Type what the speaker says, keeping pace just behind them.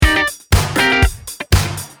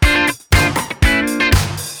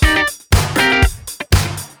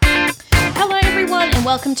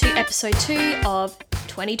welcome to episode 2 of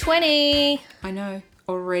 2020. I know,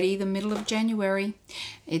 already the middle of January.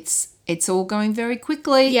 It's all going very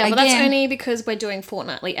quickly. Yeah, well, Again, that's only because we're doing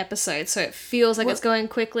fortnightly episodes, so it feels like it's going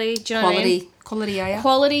quickly. Do you know what I mean? Quality, yeah.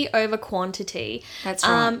 Quality over quantity. That's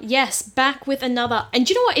right. Yes, back with another. And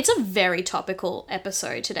do you know what? It's a very topical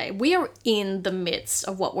episode today. We are in the midst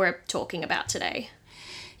of what we're talking about today.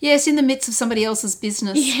 Yes, in the midst of somebody else's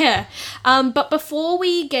business. Yeah. But before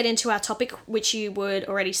we get into our topic, which you would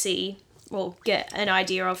already see or get an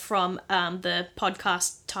idea of from the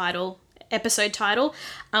podcast title, episode title,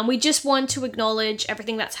 we just want to acknowledge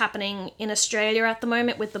everything that's happening in Australia at the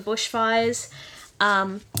moment with the bushfires.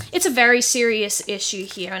 It's a very serious issue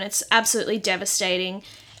here, and it's absolutely devastating.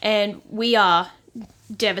 And we are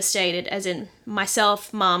devastated, as in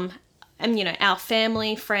myself, Mum, and our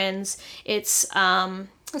family, friends. It's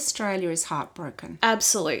Australia is heartbroken.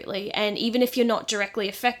 Absolutely. And even if you're not directly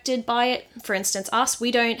affected by it, for instance, us, we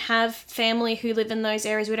don't have family who live in those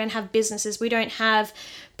areas. We don't have businesses. We don't have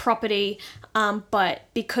property. But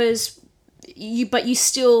you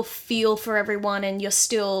still feel for everyone, and you're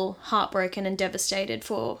still heartbroken and devastated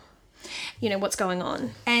for, what's going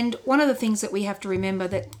on. And one of the things that we have to remember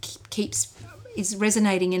that is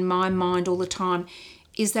resonating in my mind all the time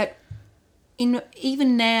is that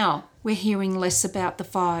even now we're hearing less about the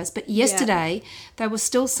fires. But yesterday they were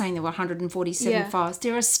still saying there were 147 fires.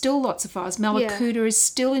 There are still lots of fires. Malakuta is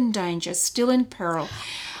still in danger, still in peril.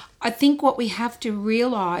 I think what we have to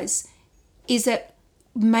realise is that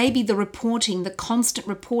maybe the constant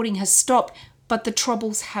reporting has stopped, but the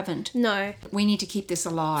troubles haven't. No. We need to keep this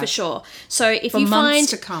alive. For sure. So if you months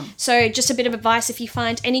to come. So just a bit of advice, if you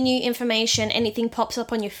find any new information, anything pops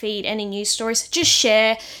up on your feed, any news stories, just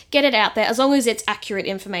share, get it out there, as long as it's accurate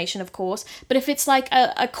information, of course. But if it's like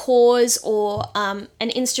a cause or an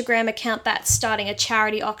Instagram account that's starting a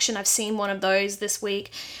charity auction, I've seen one of those this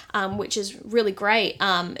week, which is really great.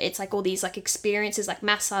 It's like all these like experiences, like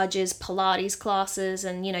massages, Pilates classes,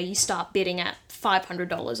 and you start bidding at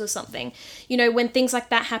 $500 or something. When things like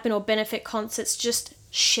that happen, or benefit concerts, just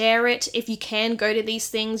share it. If you can go to these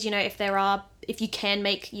things, if you can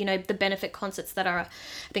make, the benefit concerts that are, I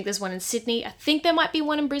think there's one in Sydney. I think there might be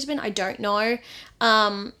one in Brisbane. I don't know.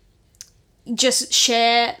 Just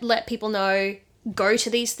share, let people know, go to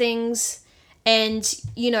these things, and,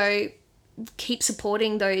 keep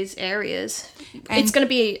supporting those areas. And it's going to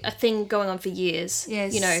be a thing going on for years.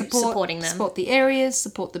 Yes, supporting them. Support the areas,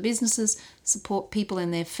 support the businesses, support people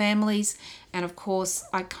and their families. And of course,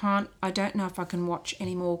 I don't know if I can watch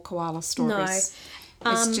any more koala stories.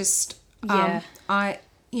 No. It's just,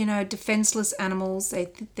 defenseless animals,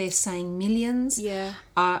 they're saying millions. Yeah.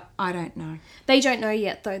 I don't know. They don't know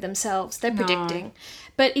yet, though, themselves. They're predicting.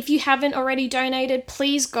 But if you haven't already donated,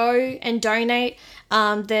 please go and donate.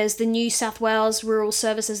 There's the New South Wales Rural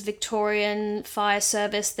Services Victorian Fire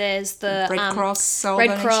Service. There's the Red Cross,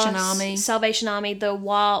 Salvation Army.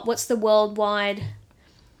 What's the Worldwide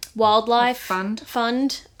Wildlife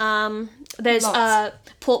Fund? There's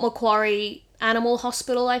Port Macquarie Animal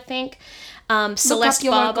Hospital, I think. Celeste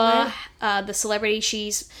Barber, the celebrity,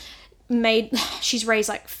 she's raised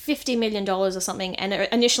like $50 million or something, and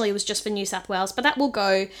initially it was just for New South Wales, but that will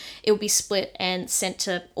go, it will be split and sent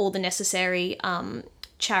to all the necessary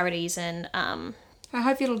charities, and I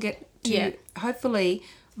hope it'll get to, hopefully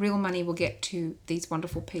real money will get to these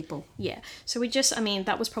wonderful people. Yeah, so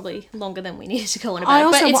that was probably longer than we needed to go on about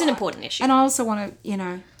it, but it's an important issue. And I also want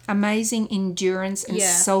to, amazing endurance and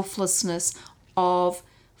selflessness of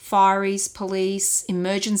fireys, police,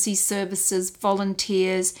 emergency services,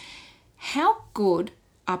 volunteers. How good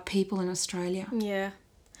are people in Australia? Yeah.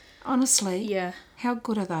 Honestly. Yeah. How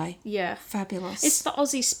good are they? Yeah. Fabulous. It's the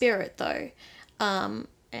Aussie spirit, though. And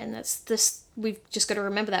that's this, we've just got to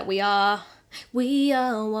remember that we are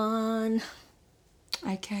one.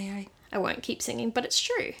 AKA. I won't keep singing, but it's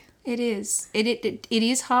true. It is. It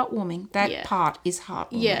is heartwarming. That part is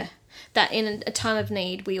heartwarming. Yeah. That in a time of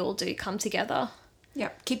need, we all do come together.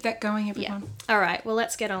 Yep. Keep that going, everyone. Yeah. All right. Well,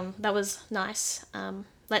 let's get on. That was nice.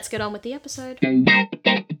 Let's get on with the episode.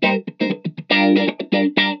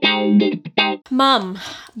 Mum.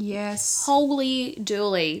 Yes. Holy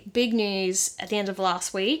dooly. Big news at the end of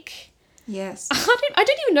last week. Yes. I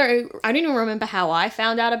don't even know. I don't even remember how I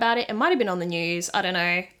found out about it. It might have been on the news. I don't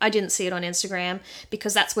know. I didn't see it on Instagram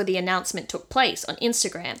because that's where the announcement took place, on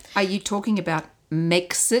Instagram. Are you talking about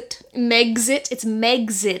Megxit? Megxit. It's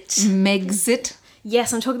Megxit. Megxit?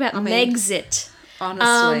 Yes, I'm talking about Megxit.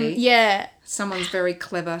 Honestly. Yeah. Someone's very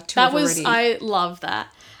clever to have already. I love that.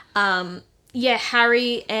 Prince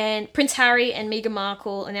Harry and Meghan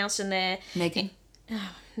Markle announced in their... Meghan.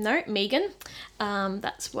 No, Megan.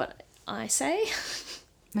 That's what I say.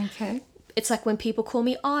 Okay. It's like when people call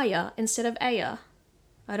me Aya instead of Aya.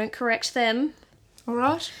 I don't correct them. All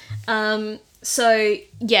right. So,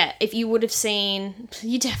 yeah, if you would have seen,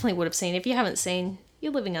 you definitely would have seen, if you haven't seen,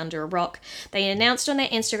 you're living under a rock. They announced on their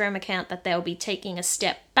Instagram account that they'll be taking a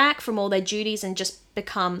step back from all their duties and just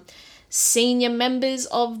become senior members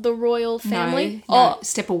of the royal family. No,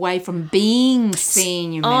 step away from being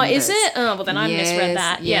senior members. Oh, is it? Oh, well, then I misread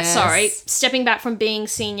that. Yes. Yeah, sorry. Stepping back from being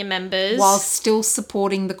senior members. While still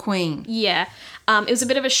supporting the Queen. Yeah. It was a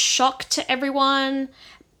bit of a shock to everyone.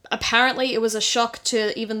 Apparently, it was a shock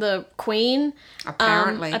to even the Queen.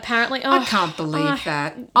 Apparently. Oh, I can't believe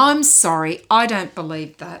that. I'm sorry. I don't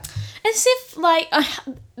believe that. As if, like,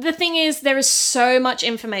 the thing is, there is so much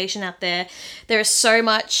information out there. There is so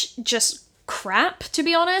much just crap, to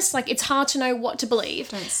be honest. Like, it's hard to know what to believe.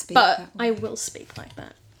 Don't speak but that way. I will speak like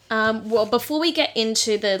that. Well, before we get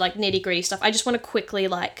into the, like, nitty-gritty stuff, I just want to quickly,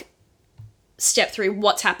 like, step through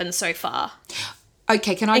what's happened so far.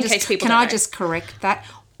 Okay, can I just correct that?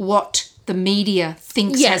 What the media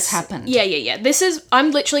thinks has happened. Yeah. I'm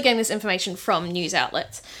literally getting this information from news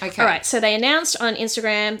outlets. Okay. All right, so they announced on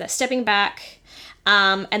Instagram they're stepping back,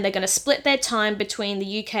 and they're going to split their time between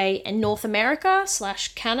the UK and North America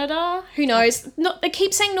 / Canada. Who knows? They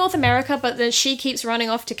keep saying North America, but then she keeps running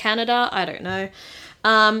off to Canada. I don't know.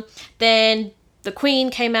 Then the Queen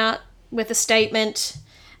came out with a statement,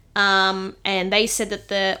 and they said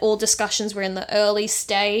that all discussions were in the early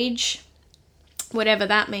stage, whatever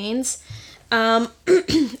that means. And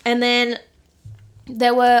then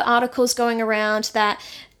there were articles going around that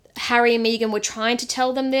Harry and Meghan were trying to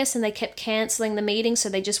tell them this and they kept cancelling the meeting, so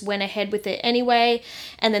they just went ahead with it anyway.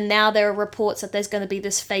 And then now there are reports that there's going to be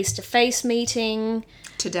this face-to-face meeting.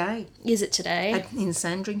 Today. Is it today? In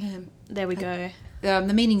Sandringham. There we go. The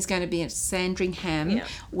meeting's going to be at Sandringham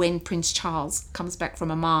when Prince Charles comes back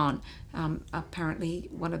from Oman. Apparently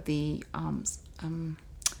one of the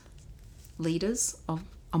leaders of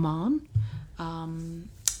Oman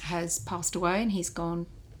has passed away and he's gone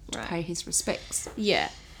to pay his respects. Yeah.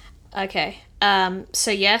 Okay.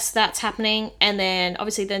 So yes, that's happening. And then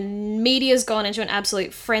obviously the media's gone into an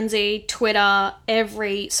absolute frenzy. Twitter,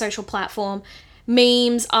 every social platform,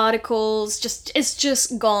 memes, articles, it's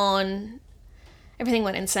just gone. Everything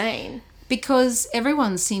went insane. Because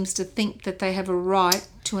everyone seems to think that they have a right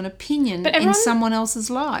to an opinion in someone else's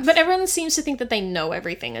life. But everyone seems to think that they know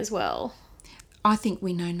everything as well. I think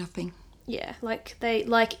we know nothing. Yeah, like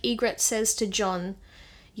Egret says to Jon,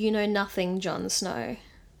 "You know nothing, Jon Snow,"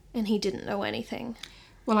 and he didn't know anything.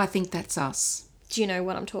 Well, I think that's us. Do you know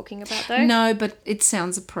what I'm talking about, though? No, but it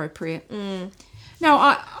sounds appropriate.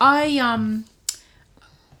 No,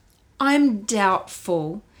 I'm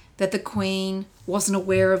doubtful that the Queen wasn't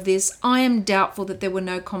aware of this. I am doubtful that there were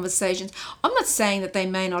no conversations. I'm not saying that they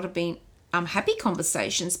may not have been happy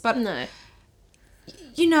conversations, but no.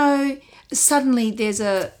 You know, suddenly there's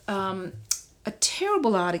a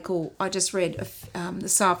terrible article I just read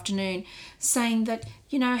this afternoon saying that,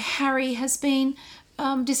 you know, Harry has been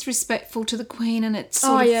disrespectful to the Queen and it's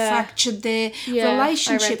sort of fractured their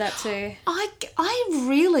relationship. I read that too. I'd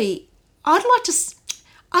like to...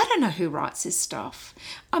 I don't know who writes this stuff.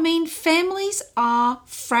 I mean, families are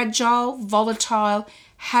fragile, volatile,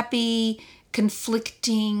 happy,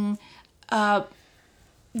 conflicting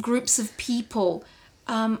groups of people.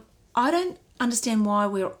 I don't understand why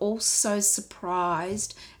we're all so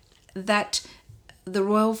surprised that the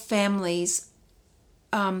royal family's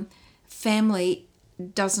family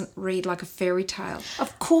doesn't read like a fairy tale.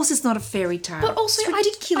 Of course it's not a fairy tale. But also, it's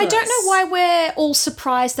ridiculous. I don't know why we're all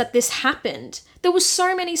surprised that this happened. There were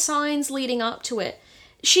so many signs leading up to it.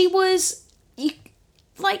 She was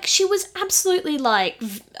absolutely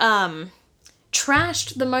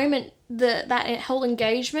trashed the moment that whole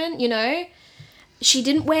engagement, you know? She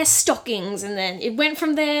didn't wear stockings and then it went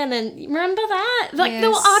from there and then, remember that? Like, there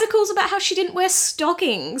were articles about how she didn't wear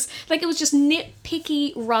stockings. Like, it was just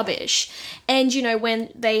nitpicky rubbish. And, you know, when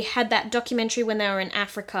they had that documentary when they were in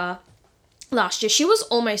Africa last year, she was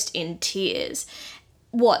almost in tears.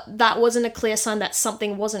 What, that wasn't a clear sign that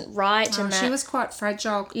something wasn't right? And she was quite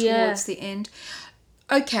fragile towards the end.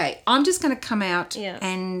 Okay, I'm just going to come out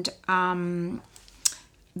and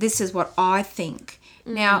this is what I think.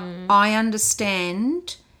 Now, I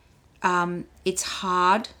understand it's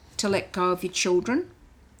hard to let go of your children.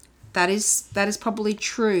 That is probably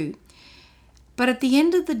true. But at the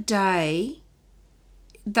end of the day,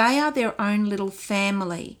 they are their own little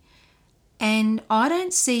family. And I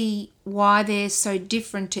don't see why they're so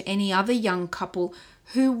different to any other young couple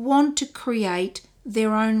who want to create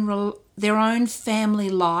their own family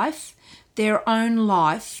life, their own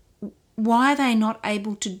life. Why are they not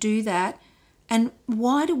able to do that And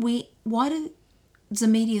why does the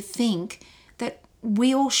media think that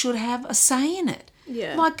we all should have a say in it?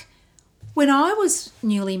 Yeah. Like, when I was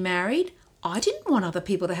newly married, I didn't want other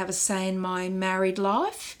people to have a say in my married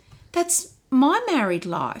life. That's my married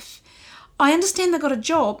life. I understand they got a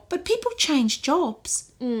job, but people change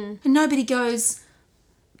jobs. And nobody goes,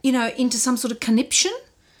 into some sort of conniption.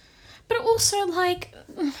 But also, like,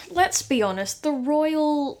 let's be honest, the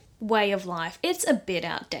royal way of life, it's a bit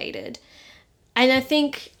outdated. And I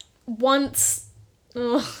think once,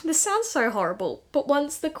 this sounds so horrible, but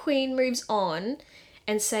once the Queen moves on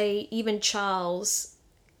and say even Charles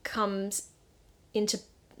comes into,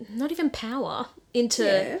 not even power, into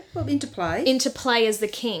play as the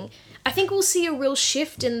king, I think we'll see a real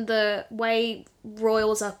shift in the way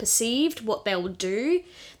royals are perceived, what they'll do.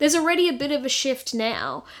 There's already a bit of a shift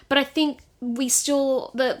now, but I think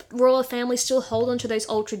the royal family still hold on to those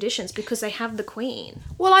old traditions because they have the Queen.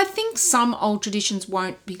 Well, I think some old traditions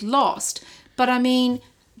won't be lost, but I mean,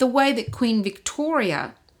 the way that Queen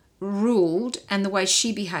Victoria ruled and the way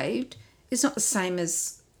she behaved is not the same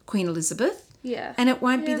as Queen Elizabeth. Yeah. And it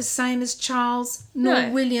won't be the same as Charles nor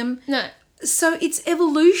William. No. So it's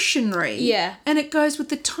evolutionary. Yeah. And it goes with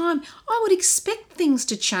the time. I would expect things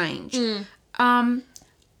to change.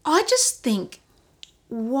 I just think,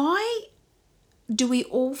 why do we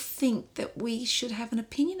all think that we should have an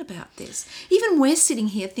opinion about this? Even we're sitting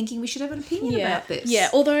here thinking we should have an opinion about this. Yeah,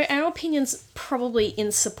 although our opinion's probably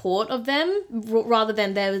in support of them rather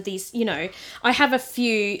than there were these, I have a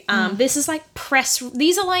few, this is like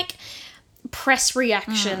these are like press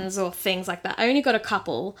reactions or things like that. I only got a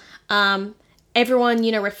couple. Everyone,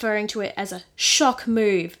 referring to it as a shock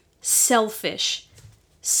move, selfish,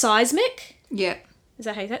 seismic. Yeah. Is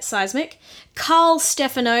that how you say it? Seismic. Carl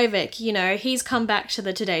Stefanovic, he's come back to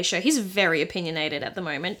the Today Show. He's very opinionated at the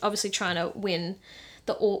moment, obviously trying to win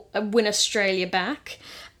Australia back.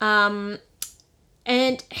 And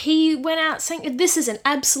he went out saying, this is an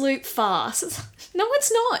absolute farce. No,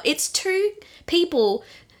 it's not. It's two people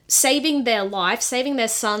saving their life, saving their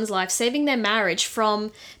son's life, saving their marriage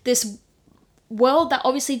from this world that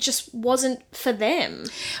obviously just wasn't for them.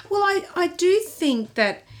 Well, I do think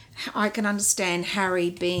that I can understand Harry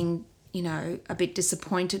being, a bit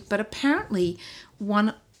disappointed, but apparently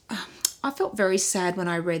I felt very sad when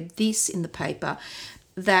I read this in the paper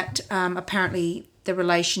that apparently the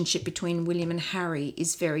relationship between William and Harry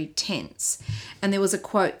is very tense. And there was a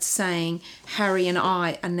quote saying, Harry and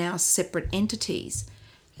I are now separate entities.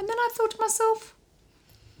 And then I thought to myself,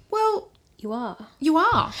 well, You are.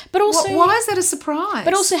 But also, why is that a surprise?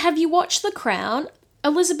 But also, have you watched The Crown?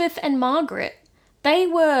 Elizabeth and Margaret, they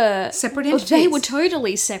were separate entities. They were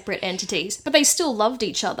totally separate entities, but they still loved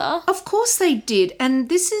each other. Of course they did. And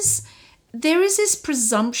there is this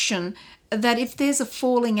presumption that if there's a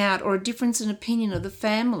falling out or a difference in opinion of the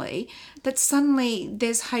family, that suddenly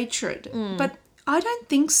there's hatred. But I don't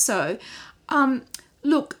think so.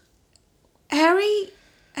 Look, Harry,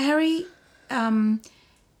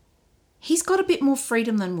 he's got a bit more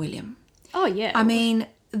freedom than William. Oh, yeah. I mean,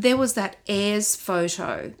 there was that heirs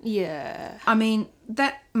photo. Yeah. I mean,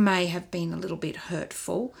 that may have been a little bit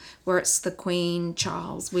hurtful, where it's the Queen,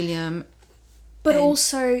 Charles, William. But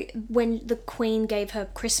also, when the Queen gave her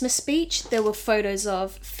Christmas speech, there were photos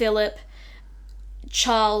of Philip,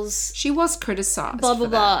 Charles... She was criticised. Blah, blah,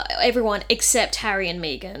 blah. Everyone except Harry and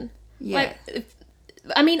Meghan. Yeah.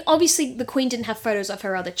 I mean, obviously, the Queen didn't have photos of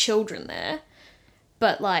her other children there.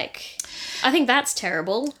 But, I think that's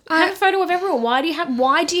terrible. Have a photo of everyone. Why do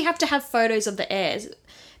you have to have photos of the heirs?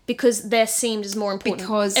 Because they're seen as more important.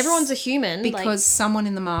 Because everyone's a human. Because someone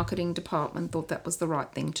in the marketing department thought that was the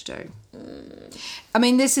right thing to do. I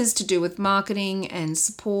mean, this is to do with marketing and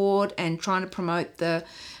support and trying to promote the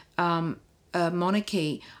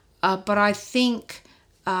monarchy. But I think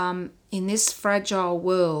in this fragile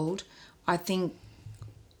world, I think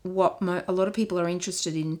what a lot of people are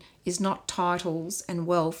interested in is not titles and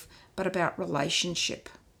wealth, but about relationship.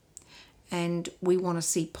 And we want to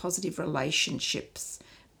see positive relationships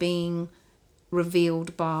being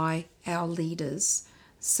revealed by our leaders.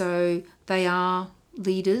 So they are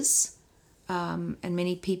leaders, and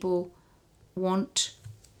many people want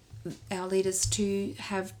our leaders to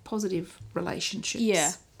have positive relationships.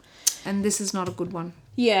 Yeah. And this is not a good one.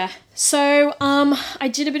 Yeah. So I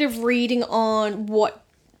did a bit of reading on what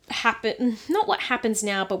happened, not what happens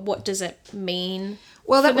now, but what does it mean?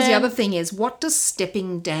 Well, that was the other thing is, what does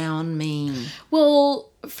stepping down mean? Well,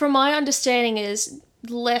 from my understanding is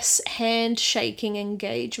less handshaking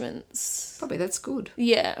engagements. Probably that's good.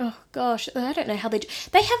 Yeah. Oh, gosh. I don't know how they do.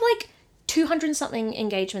 They have 200 something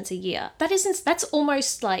engagements a year. That's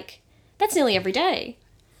almost that's nearly every day.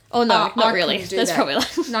 Oh, no, not I really. couldn't do There's that. probably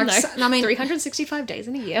like, No, no, I mean, 365 days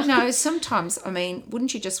in a year. no, sometimes, I mean,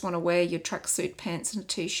 wouldn't you just want to wear your tracksuit pants and a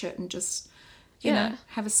t-shirt and just, you know,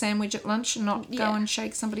 have a sandwich at lunch and not go and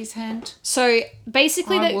shake somebody's hand? So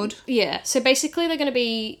basically, I would. Yeah. So basically,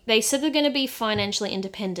 they said they're going to be financially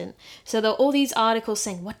independent. So there are all these articles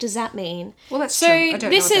saying, what does that mean? Well, that's so true. I don't know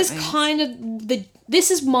this what is that means. kind of this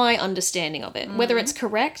is my understanding of it. Whether it's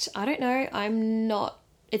correct, I don't know.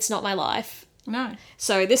 It's not my life. No.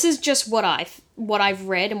 So this is just what I've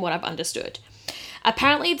read and what I've understood.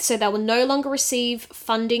 Apparently, so they will no longer receive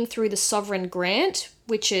funding through the sovereign grant,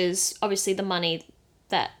 which is obviously the money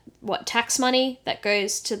tax money that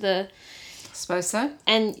goes to the... I suppose so.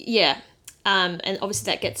 And and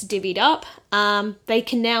obviously that gets divvied up. They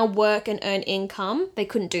can now work and earn income. They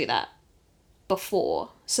couldn't do that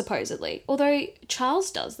before, supposedly. Although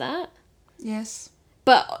Charles does that. Yes.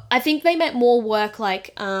 But I think they meant more work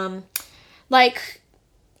like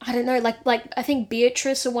I don't know, like I think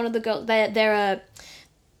Beatrice or one of the girls, they're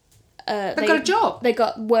They've got a job. They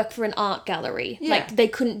got work for an art gallery. Yeah. Like they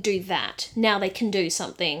couldn't do that. Now they can do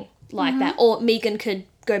something like that. Or Megan could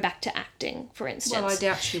go back to acting, for instance. Well, I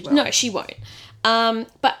doubt she will. No, she won't.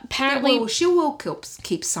 But apparently, Well, she will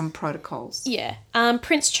keep some protocols. yeah.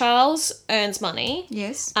 Prince Charles earns money.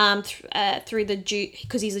 Yes. Through the Duke,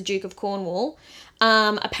 because he's the Duke of Cornwall.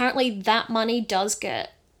 Apparently, that money does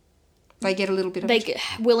get. They get a little bit of it.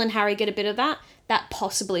 Will and Harry get a bit of that. That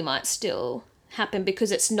possibly might still happen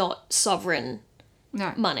because it's not sovereign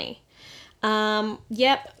money.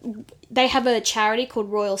 Yep. They have a charity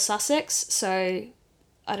called Royal Sussex, so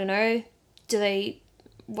I don't know.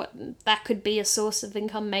 That could be a source of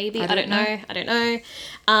income, maybe. I don't know.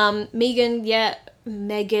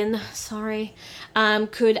 Megan, sorry,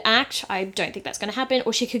 could act. I don't think that's going to happen.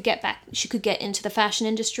 Or she could get into the fashion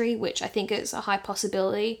industry, which I think is a high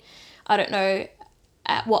possibility. I don't know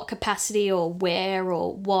at what capacity or where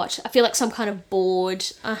or what. I feel like some kind of board.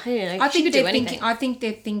 I don't know. She could do anything. I think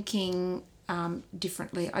they're thinking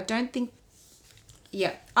differently. I don't think.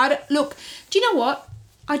 Yeah. Look. Do you know what?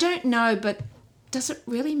 I don't know, but does it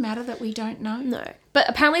really matter that we don't know? No. But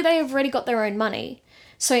apparently they have already got their own money.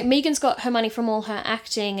 So Megan's got her money from all her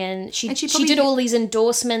acting, and she did all these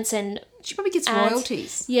endorsements and. She probably gets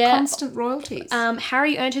royalties. Yeah. Constant royalties.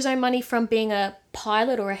 Harry earned his own money from being a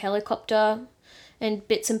pilot or a helicopter and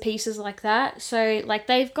bits and pieces like that. So, like,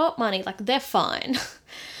 they've got money. Like, they're fine.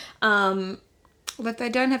 But they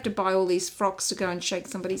don't have to buy all these frocks to go and shake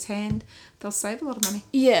somebody's hand. They'll save a lot of money.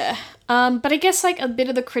 Yeah. But I guess, like, a bit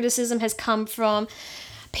of the criticism has come from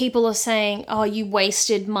people are saying, oh, you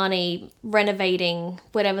wasted money renovating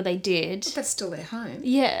whatever they did. But that's still their home.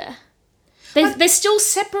 Yeah. They're still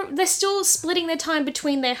separate. They're still splitting their time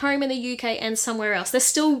between their home in the UK and somewhere else. They're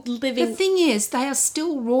still living. The thing is, they are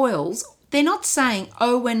still royals. They're not saying,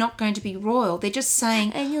 "Oh, we're not going to be royal." They're just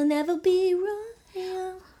saying, "And you'll never be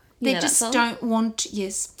royal." They just don't want.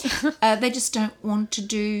 Yes, they just don't want to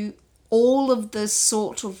do all of the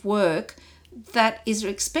sort of work that is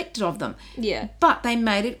expected of them. Yeah. But they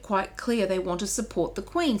made it quite clear they want to support the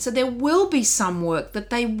Queen, so there will be some work that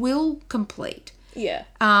they will complete. Yeah.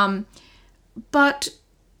 But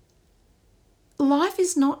life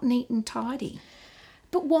is not neat and tidy.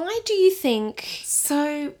 But why do you think...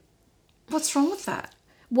 So, what's wrong with that?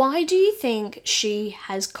 Why do you think she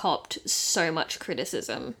has copped so much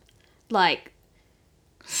criticism? Like,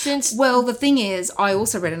 since... Well, the thing is, I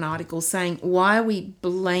also read an article saying, why are we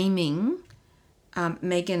blaming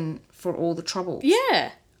Meghan for all the trouble?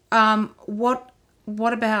 Yeah. What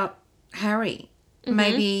about Harry? Mm-hmm.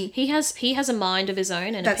 Maybe he has a mind of his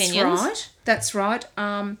own and opinions. That's right.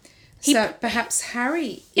 So perhaps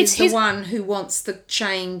Harry is the one who wants the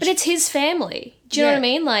change. But it's his family. Do you know what I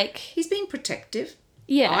mean? Like, he's being protective.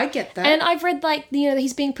 Yeah, I get that. And I've read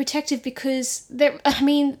he's being protective because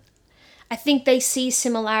I think they see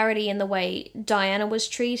similarity in the way Diana was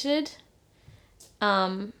treated.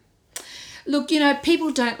 Look,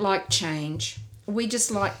 people don't like change. We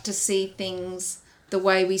just like to see things the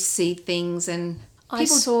way we see things, and I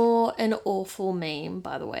saw an awful meme,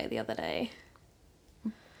 by the way, the other day.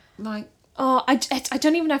 Like... Oh, I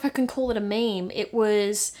don't even know if I can call it a meme. It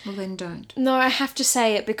was... Well, then don't. No, I have to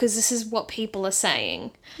say it because this is what people are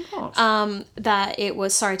saying. What? That it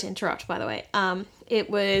was... Sorry to interrupt, by the way. It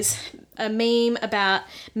was a meme about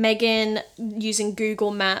Meghan using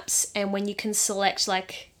Google Maps, and when you can select,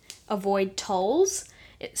 like, avoid tolls,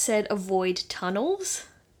 it said avoid tunnels.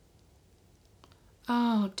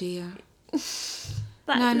 Oh, dear.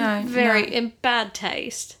 In bad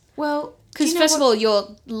taste. Well... Because first of all,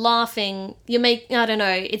 you're laughing, I don't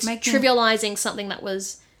know, it's trivialising something that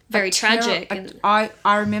was very tragic. I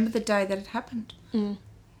remember the day that it happened. Mm.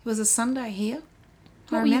 It was a Sunday here.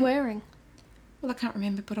 What were you wearing? Well, I can't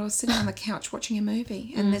remember, but I was sitting on the couch watching a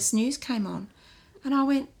movie and this news came on. And I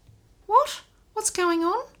went, what? What's going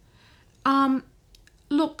on?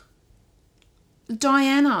 Look,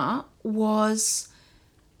 Diana was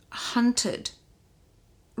hunted.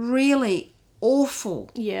 Really awful.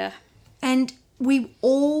 Yeah. And we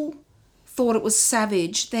all thought it was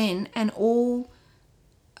savage then, and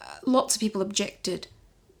lots of people objected.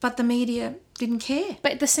 But the media didn't care.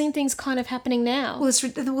 But the same thing's kind of happening now.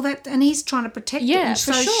 And he's trying to protect it, and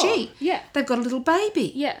for so sure. she. Yeah. They've got a little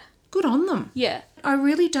baby. Yeah. Good on them. Yeah. I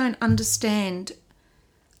really don't understand.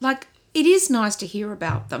 Like, it is nice to hear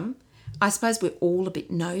about them. I suppose we're all a bit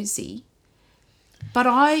nosy. But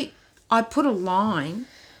I put a line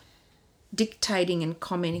dictating and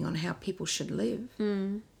commenting on how people should live.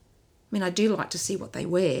 I mean, I do like to see what they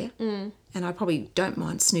wear. And I probably don't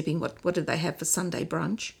mind snooping what did they have for Sunday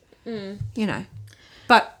brunch. You know.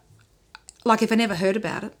 But, like, if I never heard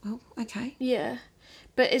about it, well, okay. Yeah.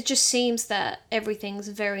 But it just seems that everything's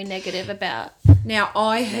very negative about... Now,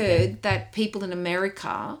 I heard that people in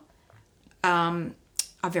America are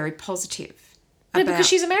very positive. But because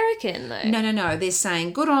she's American, though. No. They're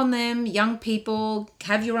saying, good on them, young people,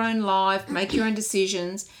 have your own life, make your own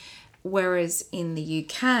decisions. Whereas in the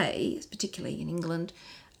UK, particularly in England,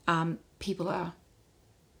 people are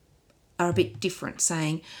a bit different,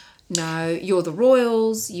 saying, no, you're the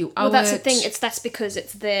royals, you owe it. Well, that's the thing. That's because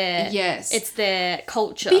it's their... Yes. It's their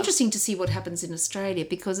culture. It'd be interesting to see what happens in Australia,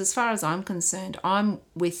 because as far as I'm concerned, I'm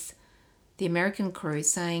with the American crew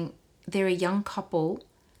saying they're a young couple.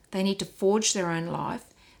 They need to forge their own life.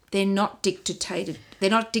 They're not dictated. They're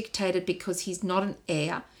not dictated because he's not an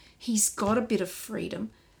heir. He's got a bit of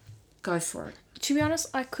freedom. Go for it. To be honest,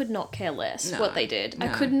 I could not care less what they did. No. I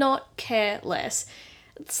could not care less.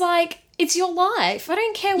 It's like, it's your life. I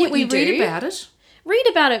don't care what we you do. read about it. Read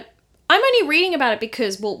about it. I'm only reading about it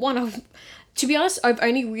because, well, to be honest, I've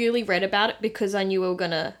only really read about it because I knew we were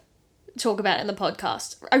going to talk about it in the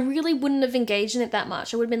podcast. I really wouldn't have engaged in it that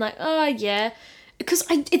much. I would have been like, oh, yeah. Because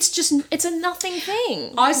it's a nothing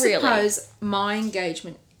thing. I suppose my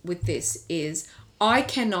engagement with this is I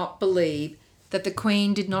cannot believe that the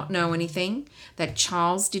Queen did not know anything, that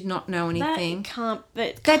Charles did not know anything.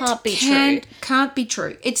 That can't be true. Can't be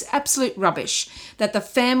true. It's absolute rubbish that the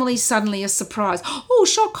family suddenly are surprised. Oh,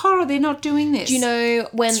 shock horror, they're not doing this. Do you know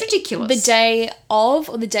when... It's ridiculous. The day of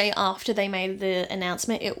or the day after they made the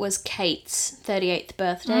announcement, it was Kate's 38th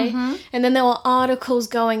birthday. Mm-hmm. And then there were articles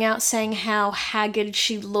going out saying how haggard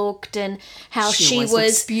she looked and how she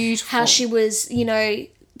was beautiful. How she was,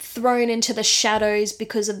 thrown into the shadows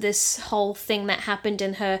because of this whole thing that happened,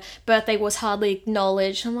 and her birthday was hardly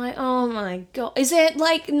acknowledged. I'm like, oh my God. Is it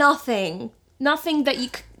nothing that you,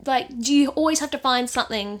 do you always have to find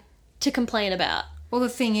something to complain about? Well, the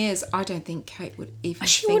thing is, I don't think Kate would even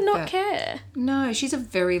She think would not that. care. No, she's a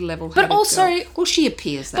very level-headed But also... girl. Well, she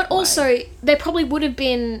appears that way. But also, there probably would have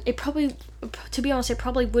been... To be honest, it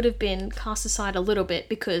probably would have been cast aside a little bit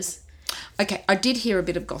because... Okay, I did hear a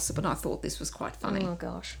bit of gossip and I thought this was quite funny. Oh,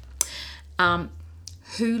 gosh.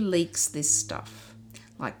 Who leaks this stuff?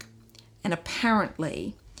 And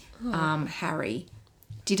apparently Harry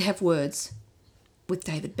did have words with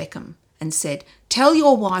David Beckham and said, tell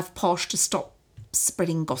your wife, Posh, to stop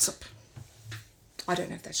spreading gossip. I don't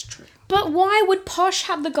know if that's true. But why would Posh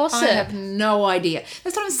have the gossip? I have no idea.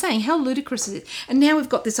 That's what I'm saying. How ludicrous is it? And now we've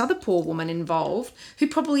got this other poor woman involved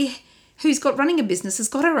who's got running a business, has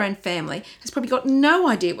got her own family, has probably got no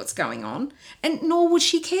idea what's going on, and nor would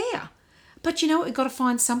she care. But you know what? We've got to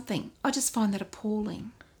find something. I just find that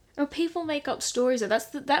appalling. Oh, people make up stories.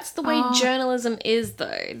 That's the way journalism is,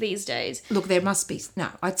 though, these days. Look, there must be... No,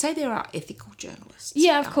 I'd say there are ethical journalists.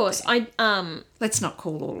 Yeah, of course. Let's not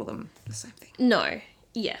call all of them the same thing. No.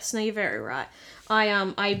 Yes, no, you're very right.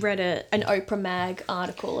 I read an Oprah Mag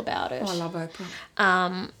article about it. Oh, I love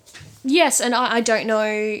Oprah. Yes, and I don't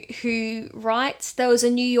know who writes. There was a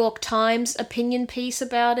New York Times opinion piece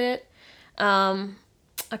about it.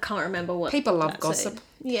 I can't remember what... People love gossip.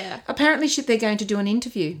 Yeah. Apparently they're going to do an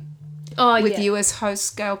interview with US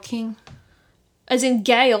host Gayle King. As in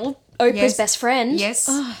Gayle, Oprah's best friend. Yes.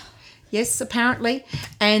 Oh. Yes, apparently.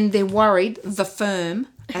 And they're worried, the firm,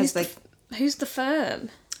 Who's the firm?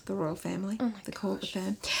 The royal family. Oh they call it the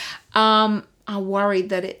firm. Are worried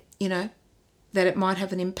that that it might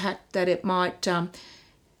have an impact, that it might,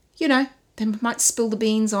 they might spill the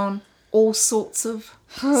beans on all sorts of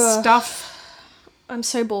stuff. I'm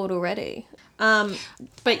so bored already.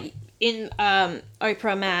 But in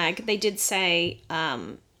Oprah Mag, they did say,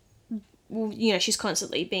 she's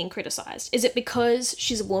constantly being criticised. Is it because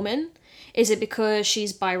she's a woman? Is it because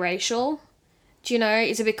she's biracial? Do you know?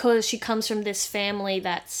 Is it because she comes from this family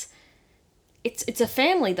that's... It's a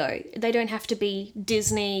family, though. They don't have to be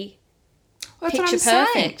Disney picture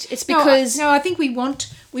perfect. It's because... No, I think we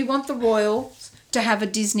want the royals to have a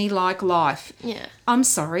Disney-like life. Yeah. I'm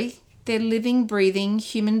sorry. They're living, breathing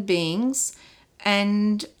human beings,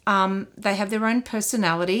 and they have their own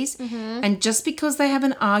personalities. Mm-hmm. And just because they have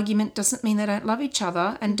an argument doesn't mean they don't love each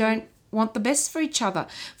other and don't want the best for each other.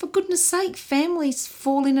 For goodness sake, families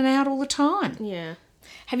fall in and out all the time. Yeah.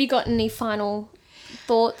 Have you got any final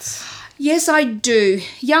thoughts? Yes, I do.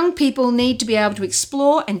 Young people need to be able to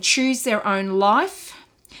explore and choose their own life.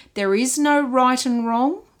 There is no right and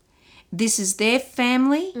wrong. This is their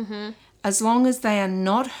family. Mm-hmm. As long as they are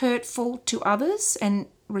not hurtful to others and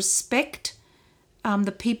respect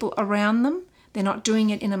the people around them, they're not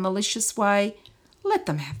doing it in a malicious way, let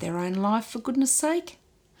them have their own life, for goodness sake.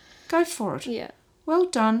 Go for it. Yeah. Well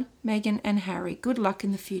done, Meghan and Harry. Good luck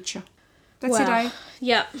in the future. That's it, eh?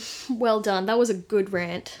 Yeah. Well done. That was a good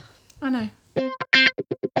rant. I know.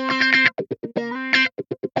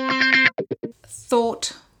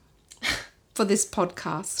 Thought for this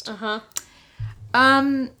podcast. Uh-huh.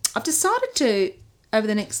 I've decided to, over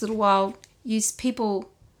the next little while, use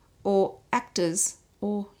people or actors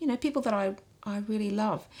or, people that I really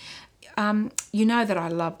love. You know that I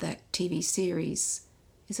love that TV series.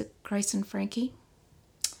 Is it Grace and Frankie?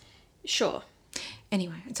 Sure.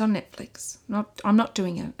 Anyway, it's on Netflix. I'm not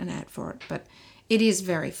doing an ad for it, but it is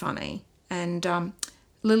very funny. And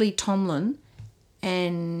Lily Tomlin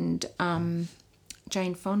and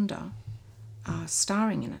Jane Fonda are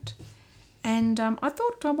starring in it. And I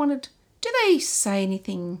thought do they say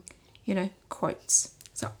anything, quotes?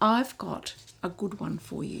 So I've got a good one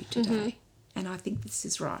for you today, and I think this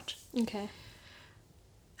is right. Okay.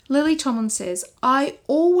 Lily Tomlin says, I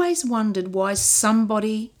always wondered why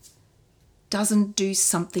somebody doesn't do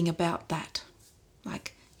something about that.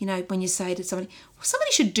 Like, when you say to somebody, well,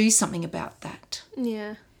 somebody should do something about that.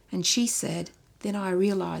 Yeah. And she said, then I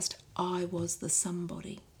realised I was the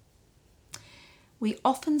somebody. We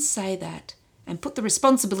often say that and put the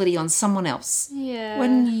responsibility on someone else. Yeah.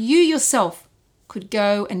 When you yourself could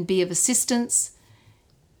go and be of assistance,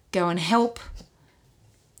 go and help,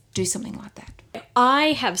 do something like that.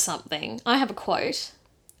 I have something. I have a quote.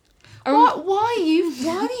 Why do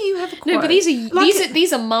you have a quote? No, but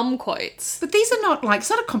these are mum quotes. But these are not it's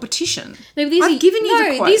not a competition. No, I've given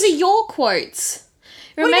you the quote. These are your quotes.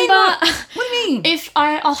 Remember? What do you mean?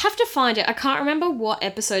 I'll have to find it. I can't remember what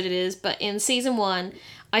episode it is, but in season 1,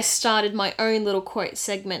 I started my own little quote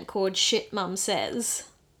segment called Shit Mum Says.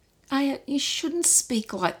 You shouldn't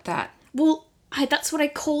speak like that. Well, that's what I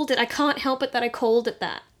called it. I can't help it that I called it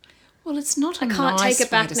that. Well, it's not a I can't nice take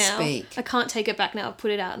it back way to now. speak. I can't take it back now. I've put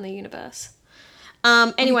it out in the universe.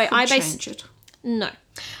 Anyway, I change it. No.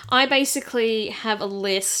 I basically have a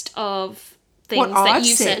list of things What that I've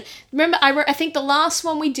you said. Remember, I think the last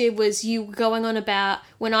one we did was you going on about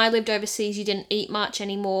when I lived overseas, you didn't eat much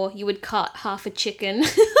anymore. You would cut half a chicken.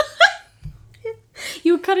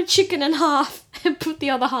 You would cut a chicken in half and put the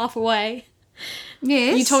other half away.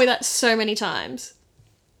 Yes. You told me that so many times.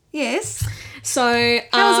 Yes. So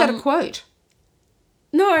How is that a quote?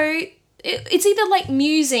 No, it's either like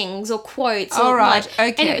musings or quotes. All or right,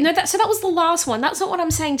 like, okay. Anyway, so that was the last one. That's not what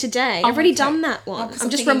I'm saying today. I've already done that one.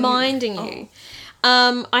 I'm just reminding you.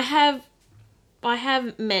 I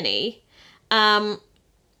have many. It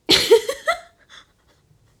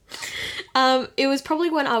was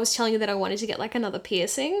probably when I was telling you that I wanted to get like another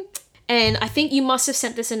piercing, and I think you must have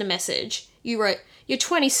sent this in a message. You wrote, "You're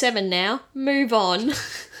 27 now. Move on."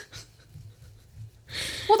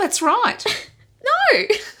 Well, that's right. No.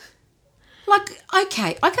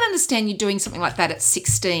 Okay, I can understand you doing something like that at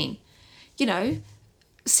 16.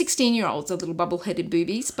 16-year-olds are little bubble-headed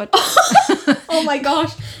boobies, but... Oh my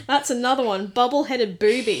gosh, that's another one. Bubble-headed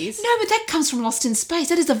boobies. No, but that comes from Lost in Space.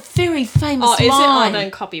 That is a very famous line. Oh, is it? Oh, no,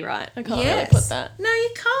 copyright. I can't really put that. No,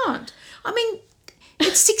 you can't. I mean,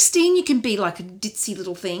 at 16 you can be like a ditzy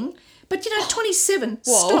little thing, but 27,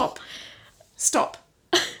 Whoa. Stop.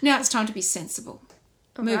 Now it's time to be sensible.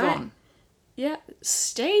 Move on. Yeah,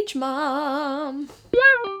 stage mom.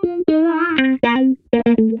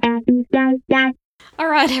 All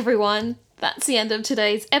right, everyone. That's the end of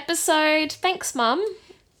today's episode. Thanks, Mum.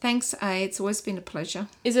 Thanks, A. It's always been a pleasure.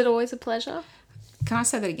 Is it always a pleasure? Can I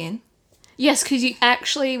say that again? Yes, because you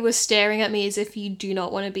actually were staring at me as if you do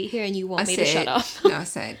not want to be here and you want me to shut up. No, I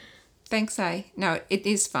said, thanks, A. No, it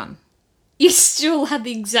is fun. You still had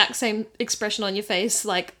the exact same expression on your face,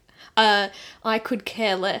 like, I could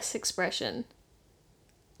care less expression.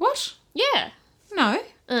 What? Yeah. No.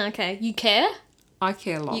 Okay. You care? I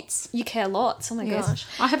care lots. You care lots. Oh my gosh.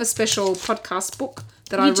 I have a special podcast book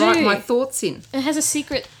that I You write do. my thoughts in. It has a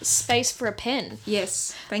secret space for a pen.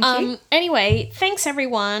 Yes, thank you. Anyway, thanks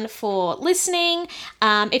everyone for listening.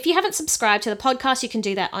 If you haven't subscribed to the podcast, you can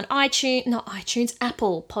do that on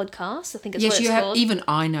Apple Podcasts. I think it's what it's called. Even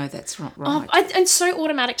I know that's not right. It's so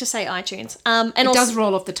automatic to say iTunes. And it also, does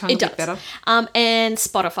roll off the tongue a bit better. And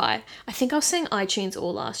Spotify. I think I was saying iTunes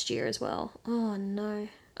all last year as well. Oh no.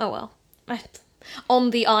 Oh well. On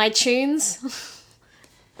the iTunes.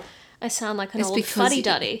 I sound like an old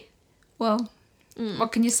fuddy-duddy. Well,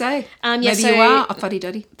 what can you say? Maybe you are a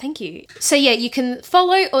fuddy-duddy. Thank you. So yeah, you can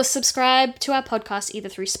follow or subscribe to our podcast either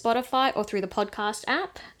through Spotify or through the podcast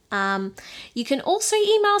app. You can also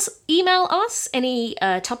email us any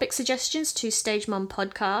topic suggestions to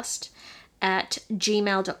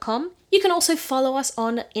stagemumpodcast@gmail.com. You can also follow us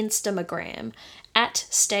on Instagram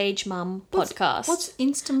 @stagemumpodcast. What's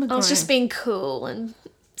Instagram? I was just being cool and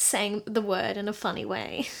saying the word in a funny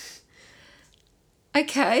way.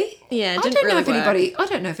 Okay. Yeah, it I didn't don't know really if work. I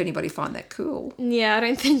don't know if anybody find that cool. Yeah, I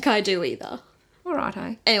don't think I do either. All right,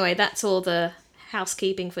 hey. Anyway, that's all the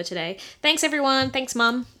housekeeping for today. Thanks, everyone. Thanks,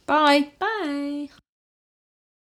 Mum. Bye. Bye.